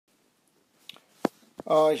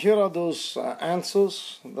Here are those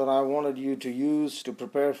answers that I wanted you to use to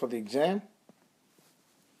prepare for the exam.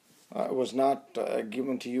 It was not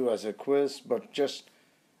given to you as a quiz, but just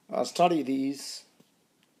study these.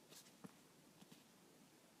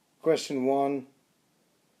 Question 1.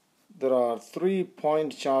 There are 3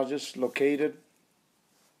 point charges located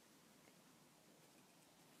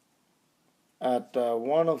at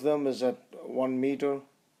one of them is at 1 meter.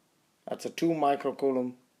 That's a 2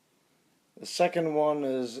 microcoulomb. The second one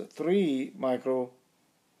is 3 micro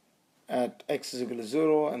at x is equal to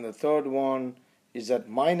 0, and the third one is at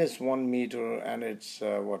minus 1 meter, and it's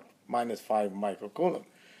minus 5 microcoulomb.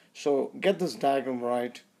 So get this diagram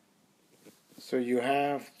right. So you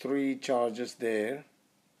have 3 charges there: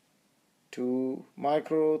 2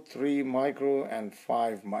 micro, 3 micro, and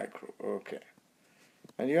 5 micro. Okay.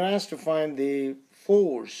 And you're asked to find the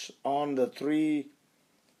force on the 3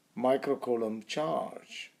 microcoulomb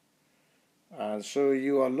charge. And so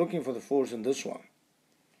you are looking for the force in this one.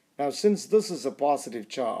 Now, since this is a positive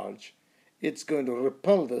charge, it's going to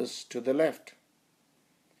repel this to the left.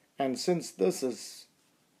 And since this is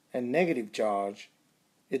a negative charge,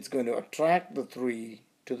 it's going to attract the 3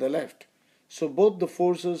 to the left. So both the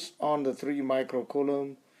forces on the 3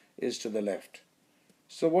 microcoulomb is to the left.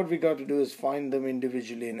 So what we got to do is find them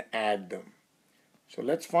individually and add them. So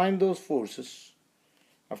let's find those forces.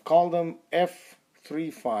 I've called them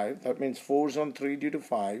F3, 5. That means force on 3 due to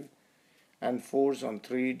 5 and force on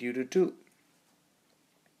 3 due to 2.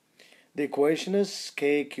 The equation is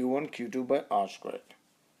K Q1 Q2 by R squared.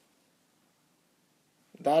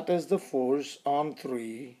 That is the force on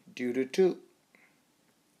 3 due to 2.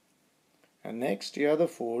 And next you have the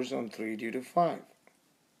force on 3 due to 5.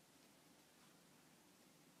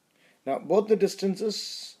 Now both the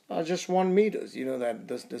distances are just 1 meters. You know that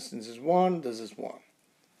this distance is 1, this is 1.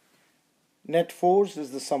 Net force is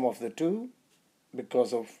the sum of the two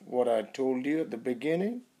because of what I told you at the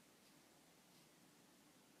beginning.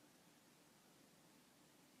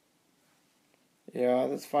 Yeah,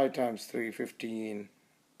 that's 5 times 3, 15.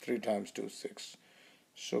 3 times 2, 6.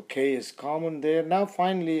 So K is common there. Now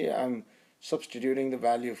finally I'm substituting the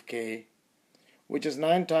value of K, which is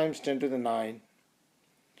 9 times 10 to the 9.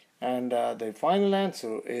 And the final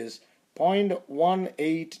answer is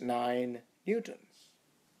 0.189 newtons.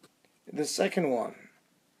 The second one,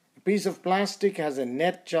 a piece of plastic has a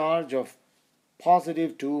net charge of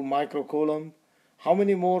positive 2 microcoulomb. How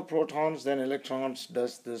many more protons than electrons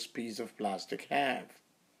does this piece of plastic have?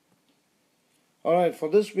 Alright, for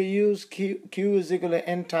this we use Q is equal to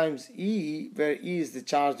N times E, where E is the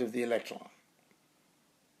charge of the electron.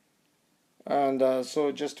 And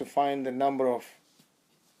so just to find the number of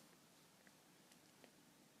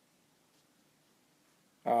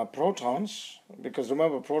protons, because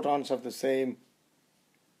remember protons have the same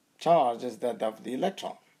charge as that of the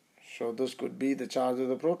electron. So this could be the charge of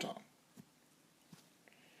the proton.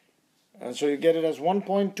 And so you get it as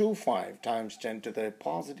 1.25 times 10 to the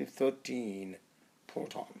positive 13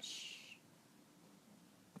 protons.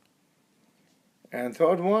 And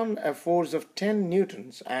third one, a force of 10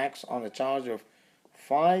 newtons acts on a charge of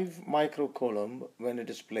 5 microcoulomb when it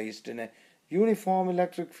is placed in a uniform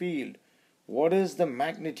electric field. What is the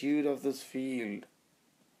magnitude of this field?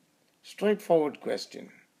 Straightforward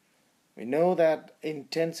question. We know that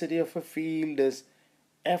intensity of a field is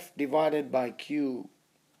F divided by Q.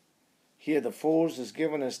 Here the force is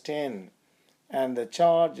given as 10 and the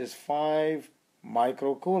charge is 5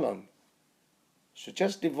 microcoulomb. So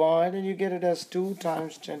just divide and you get it as 2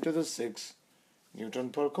 times 10 to the 6 Newton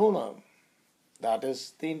per coulomb. That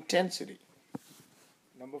is the intensity.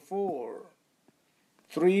 Number 4.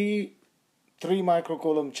 3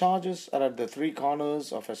 microcoulomb charges are at the 3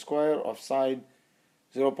 corners of a square of side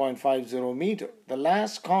 0.50 meter. The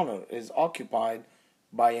last corner is occupied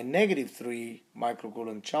by a negative 3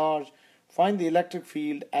 microcoulomb charge. Find the electric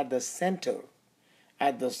field at the center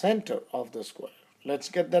of the square. Let's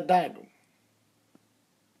get that diagram.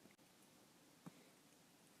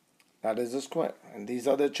 That is the square, and these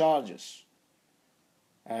are the charges.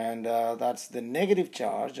 And that's the negative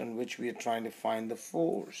charge on which we are trying to find the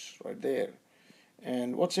force right there.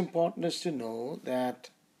 And what's important is to know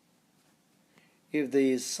that if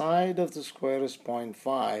the side of the square is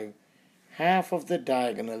 0.5, half of the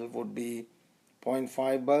diagonal would be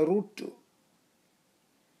 0.5 by root 2.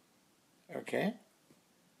 Okay?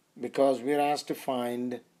 Because we are asked to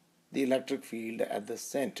find the electric field at the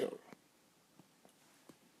center.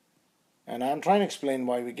 And I'm trying to explain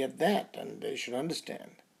why we get that, and they should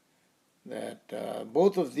understand that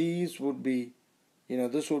both of these would be,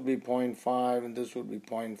 this would be 0.5 and this would be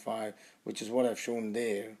 0.5, which is what I've shown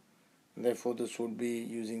there. And therefore, this would be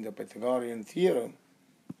using the Pythagorean theorem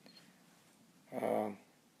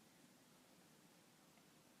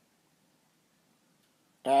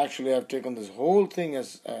Actually, I've taken this whole thing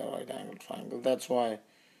as a right angle triangle. That's why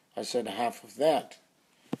I said half of that.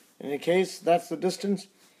 In any case, that's the distance.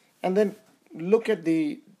 And then look at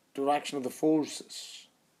the direction of the forces.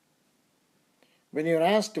 When you're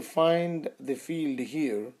asked to find the field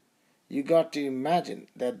here, you got to imagine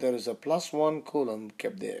that there is a +1 Coulomb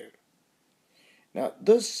kept there. Now,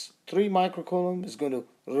 this 3 microcoulomb is going to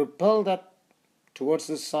repel that towards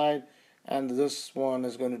this side, and this one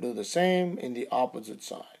is going to do the same in the opposite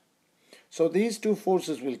side. So these two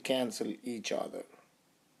forces will cancel each other.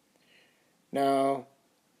 Now,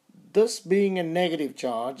 this being a negative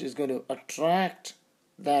charge is going to attract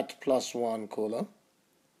that +1 Coulomb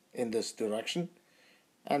in this direction,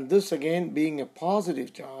 and this again being a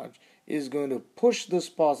positive charge is going to push this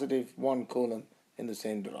 +1 Coulomb in the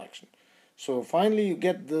same direction. So finally you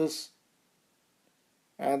get this,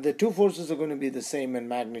 and the two forces are going to be the same in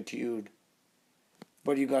magnitude,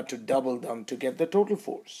 but you got to double them to get the total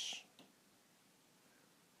force.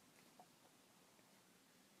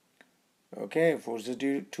 Okay, forces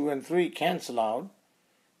due to 2 and 3 cancel out.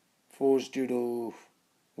 Force due to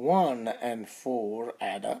 1 and 4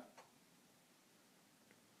 add up.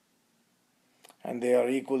 And they are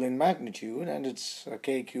equal in magnitude, and it's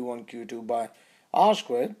kq1 q2 by r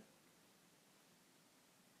squared.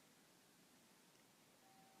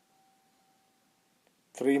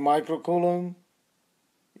 Three microcoulomb,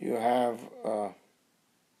 you have okay,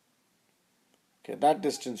 that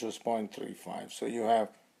distance was 0.35, so you have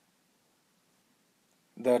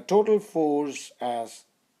the total force as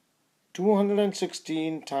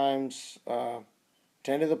 216 times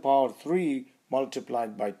 10 to the power 3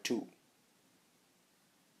 multiplied by 2.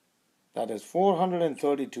 That is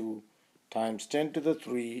 432 times 10 to the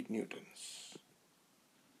 3 newtons.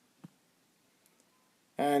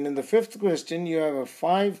 And in the fifth question, you have a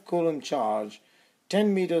 5 Coulomb charge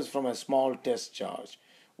 10 meters from a small test charge.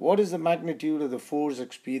 What is the magnitude of the force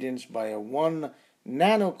experienced by a 1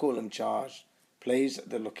 nano Coulomb charge placed at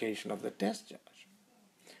the location of the test charge?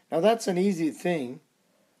 Now that's an easy thing.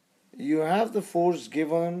 You have the force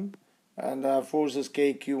given, and force is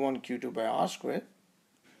kq1 q2 by r squared,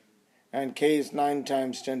 and k is 9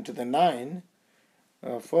 times 10 to the 9.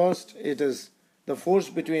 First, it is the force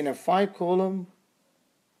between a 5 Coulomb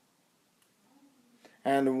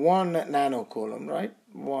and 1 nano Coulomb, right?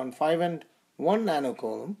 5 and 1 nano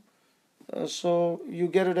Coulomb. So you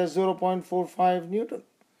get it as 0.45 Newton.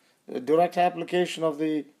 The direct application of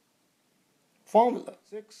the formula.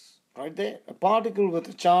 6, right there. A particle with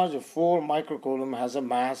a charge of 4 microcoulomb has a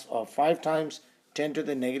mass of 5 times 10 to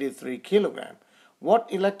the negative 3 kilogram.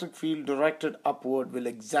 What electric field directed upward will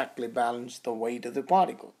exactly balance the weight of the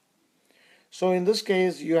particle? So in this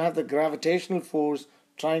case, you have the gravitational force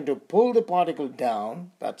trying to pull the particle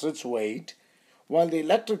down, that's its weight, while the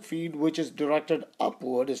electric field, which is directed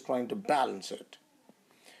upward, is trying to balance it.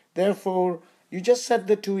 Therefore, you just set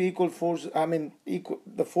the two equal forces,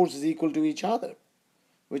 the forces equal to each other,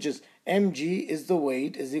 which is mg is the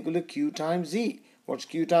weight is equal to q times z. What's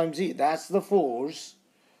q times z? That's the force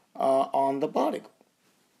on the particle.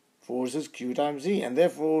 Force is q times z, and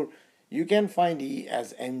therefore you can find E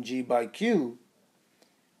as mg by q,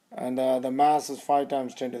 and the mass is 5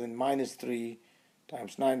 times 10 to the minus 3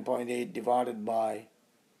 times 9.8 divided by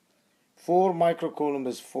 4 microcoulomb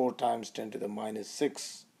is 4 times 10 to the minus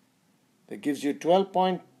 6. That gives you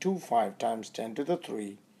 12.25 times 10 to the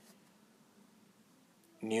 3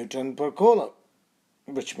 Newton per coulomb,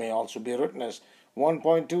 which may also be written as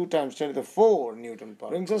 1.2 times 10 to the 4 Newton per.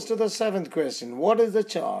 Brings us to the seventh question. What is the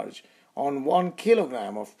charge on 1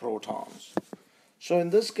 kilogram of protons? So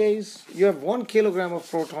in this case, you have 1 kilogram of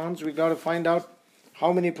protons. We got to find out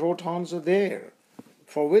how many protons are there,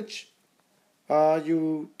 for which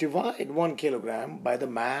you divide 1 kilogram by the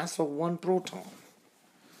mass of 1 proton.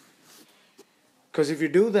 Because if you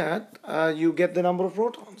do that, you get the number of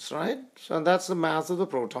protons, right? So that's the mass of the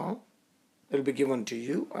proton. It will be given to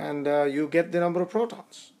you, and you get the number of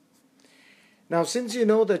protons. Now, since you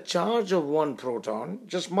know the charge of 1 proton,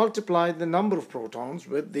 just multiply the number of protons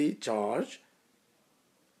with the charge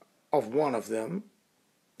of one of them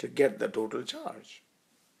to get the total charge.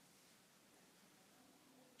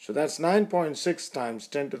 So that's 9.6 times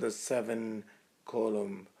 10 to the 7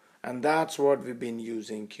 Coulomb. And that's what we've been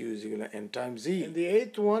using, Q is equal to N times Z. In the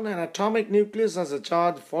eighth one, an atomic nucleus has a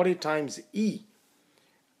charge 40 times E.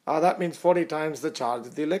 That means 40 times the charge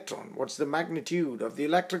of the electron. What's the magnitude of the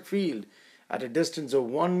electric field at a distance of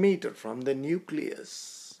 1 meter from the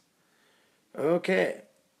nucleus? Okay.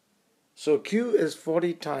 So Q is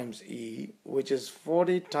 40 times E, which is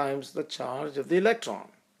 40 times the charge of the electron.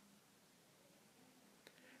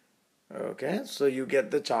 Okay, so you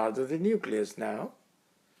get the charge of the nucleus now.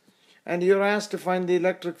 And you're asked to find the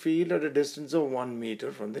electric field at a distance of 1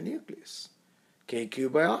 meter from the nucleus.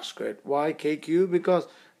 Kq by r squared. Why Kq? Because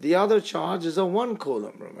the other charge is a 1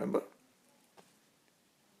 coulomb, remember?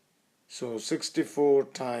 So 64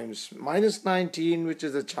 times minus 19, which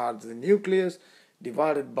is the charge of the nucleus,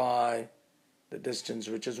 divided by the distance,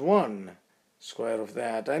 which is 1, square of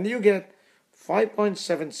that. And you get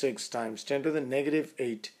 5.76 times 10 to the negative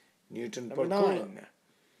 8 Newton per coulomb.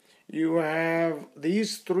 You have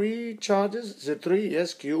these three charges. Is it 3?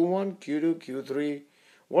 Yes, Q1, Q2, Q3.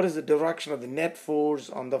 What is the direction of the net force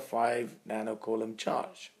on the 5 nanocoulomb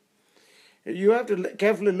charge? You have to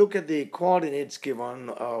carefully look at the coordinates given.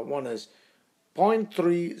 One is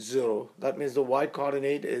 0.30. That means the y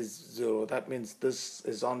coordinate is 0. That means this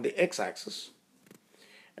is on the x-axis.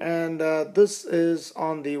 And this is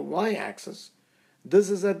on the y-axis. This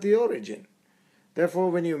is at the origin. Therefore,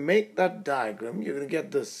 when you make that diagram, you're going to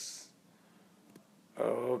get this.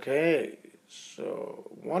 Okay, so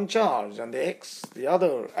one charge on the x, the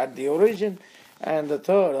other at the origin, and the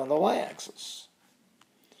third on the y-axis.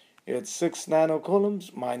 It's 6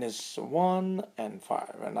 nanocoulombs minus 1 and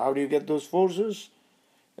 5. And how do you get those forces?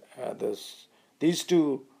 These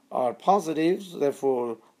two are positives,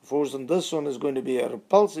 therefore the force on this one is going to be a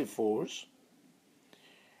repulsive force.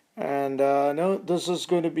 And no, this is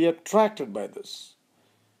going to be attracted by this.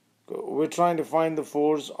 We're trying to find the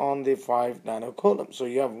force on the 5 nanocoulomb. So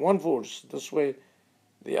you have one force this way,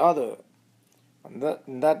 the other. And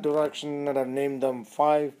in that direction, and I've named them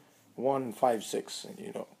 5, 1, 5, 6. And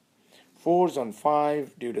you know, force on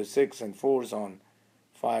 5 due to 6 and force on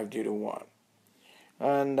 5 due to 1.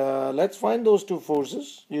 And let's find those two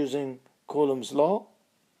forces using Coulomb's law.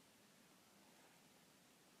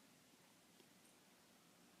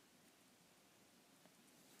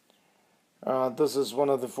 This is one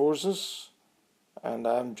of the forces, and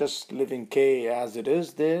I'm just leaving K as it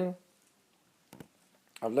is there.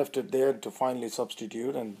 I've left it there to finally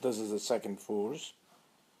substitute, and this is the second force.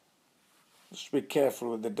 Just be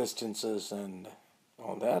careful with the distances and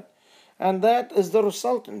all that. And that is the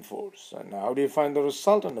resultant force. And how do you find the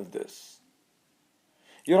resultant of this?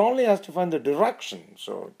 You're only asked to find the direction.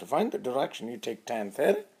 So to find the direction, you take tan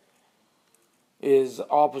theta is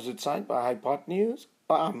opposite side by hypotenuse.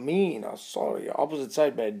 Opposite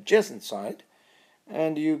side by adjacent side,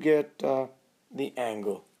 and you get the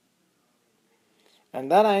angle.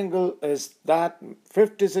 And that angle is that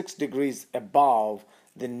 56 degrees above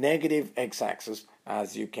the negative x-axis,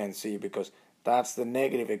 as you can see, because that's the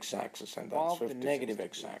negative x-axis, and that's the negative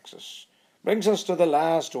x-axis. Brings us to the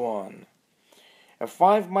last one. A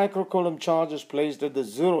 5 microcoulomb charge is placed at the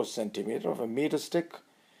 0 centimeter of a meter stick,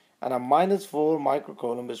 and a minus 4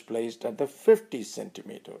 microcoulomb is placed at the 50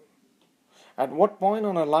 centimeter. At what point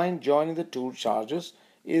on a line joining the two charges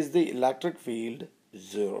is the electric field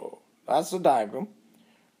 0? That's the diagram.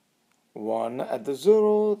 One at the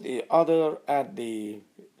 0, the other at the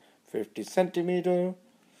 50 centimeter.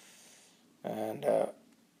 And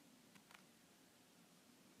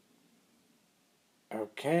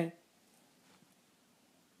okay.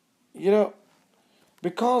 You know,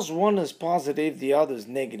 because one is positive, the other is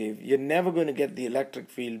negative, you're never going to get the electric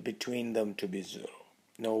field between them to be 0.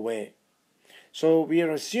 No way. So we are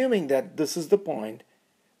assuming that this is the point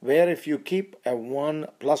where if you keep a 1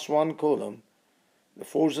 plus 1 coulomb, the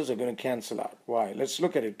forces are going to cancel out. Why? Let's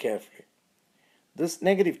look at it carefully. This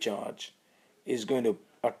negative charge is going to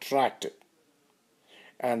attract it.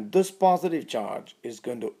 And this positive charge is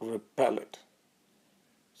going to repel it.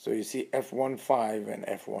 So you see F15 and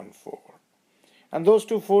F14. And those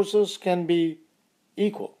two forces can be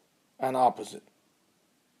equal and opposite.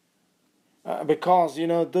 Because, you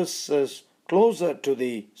know, this is closer to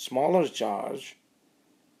the smaller charge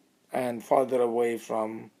and farther away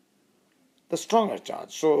from the stronger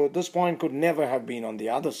charge. So this point could never have been on the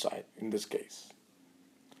other side in this case.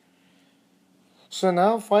 So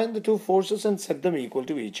now find the two forces and set them equal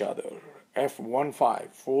to each other.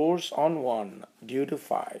 F15, force on 1 due to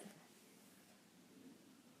 5.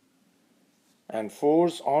 And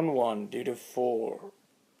force on 1 due to 4.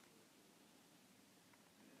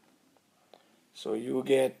 So you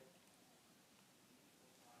get,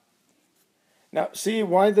 now see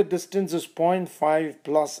why the distance is 0.5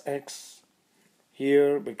 plus x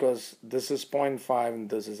here, because this is 0.5 and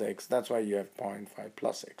this is x. That's why you have 0.5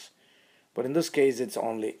 plus x. But in this case it's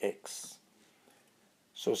only x.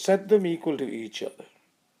 So set them equal to each other.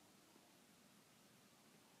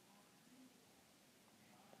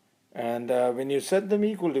 And when you set them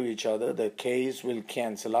equal to each other, the k's will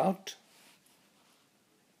cancel out.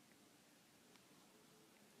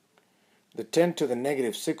 The 10 to the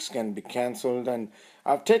negative 6 can be cancelled, and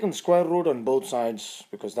I've taken square root on both sides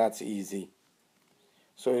because that's easy.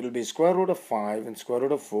 So it'll be square root of 5 and square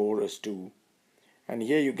root of 4 is 2. And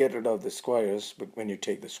here you get rid of the squares when you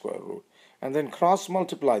take the square root. And then cross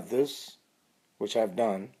multiply this, which I've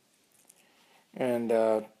done. And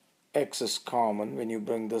x is common when you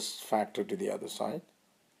bring this factor to the other side.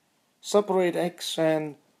 Separate x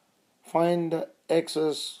and find x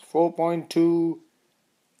is 4.2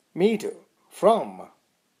 meter. From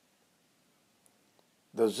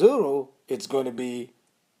the 0, it's going to be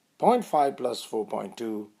 0.5 plus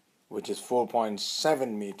 4.2, which is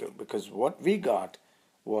 4.7 meter, because what we got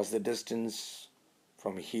was the distance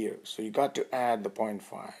from here. So you got to add the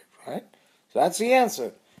 0.5, right? So that's the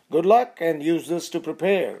answer. Good luck and use this to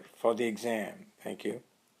prepare for the exam. Thank you.